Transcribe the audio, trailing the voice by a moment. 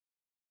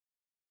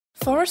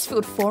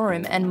Forrestfield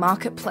Forum and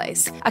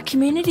Marketplace, a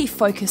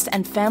community-focused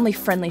and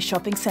family-friendly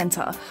shopping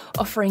centre,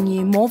 offering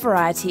you more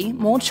variety,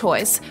 more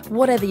choice,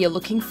 whatever you're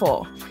looking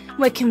for.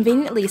 We're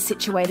conveniently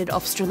situated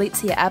off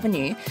Strelitzia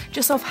Avenue,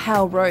 just off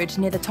Hale Road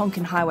near the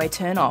Tonkin Highway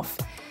turnoff.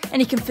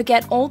 And you can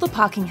forget all the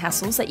parking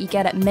hassles that you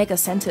get at mega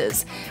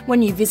centres.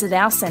 When you visit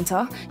our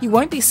centre, you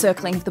won't be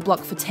circling the block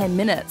for 10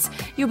 minutes.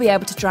 You'll be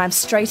able to drive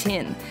straight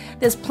in.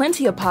 There's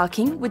plenty of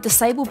parking with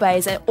disabled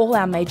bays at all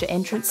our major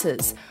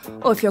entrances.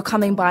 Or if you're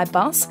coming by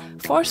bus,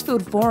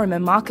 Forrestfield Forum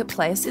and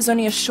Marketplace is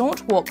only a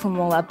short walk from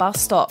all our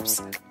bus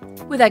stops.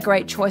 With our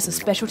great choice of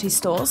specialty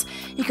stores,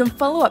 you can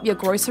follow up your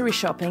grocery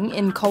shopping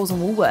in Coles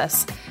and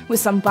Woolworths, with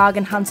some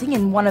bargain hunting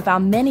in one of our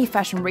many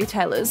fashion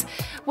retailers,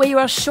 where you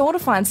are sure to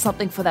find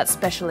something for that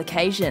special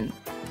occasion.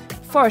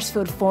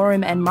 Forrestfield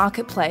Forum and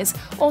Marketplace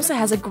also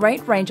has a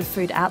great range of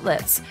food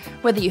outlets.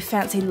 Whether you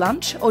fancy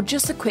lunch or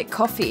just a quick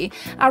coffee,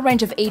 our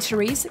range of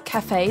eateries,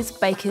 cafes,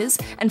 bakers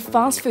and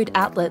fast food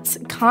outlets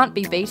can't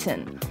be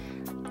beaten.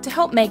 To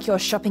help make your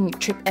shopping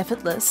trip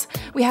effortless,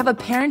 we have a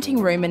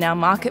parenting room in our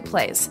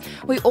marketplace.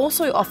 We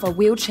also offer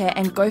wheelchair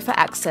and gopher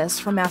access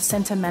from our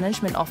centre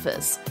management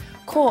office.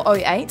 Call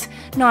 08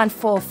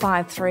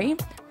 9453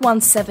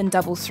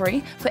 1733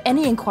 for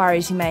any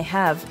inquiries you may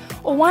have,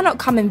 or why not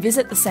come and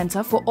visit the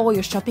centre for all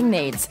your shopping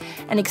needs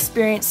and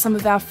experience some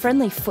of our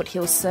friendly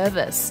foothills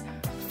service.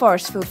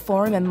 Forrestfield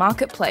Forum and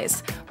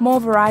Marketplace, more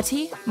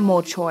variety,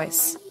 more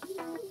choice.